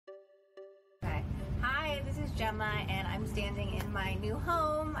is Gemma, and I'm standing in my new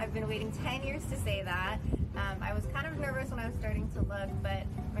home. I've been waiting 10 years to say that. I was kind of nervous when I was starting to look, but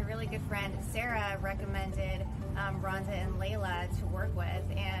my really good friend Sarah recommended Rhonda and Laila to work with,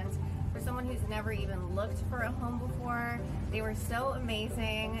 and for someone who's never even looked for a home before, they were so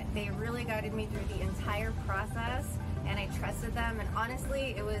amazing. They really guided me through the entire process, and I trusted them, and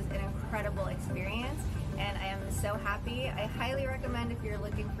honestly, it was an incredible experience, and I am so happy. I highly recommend if you're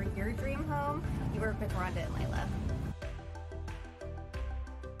looking for your dream home, you work with Rhonda and Laila.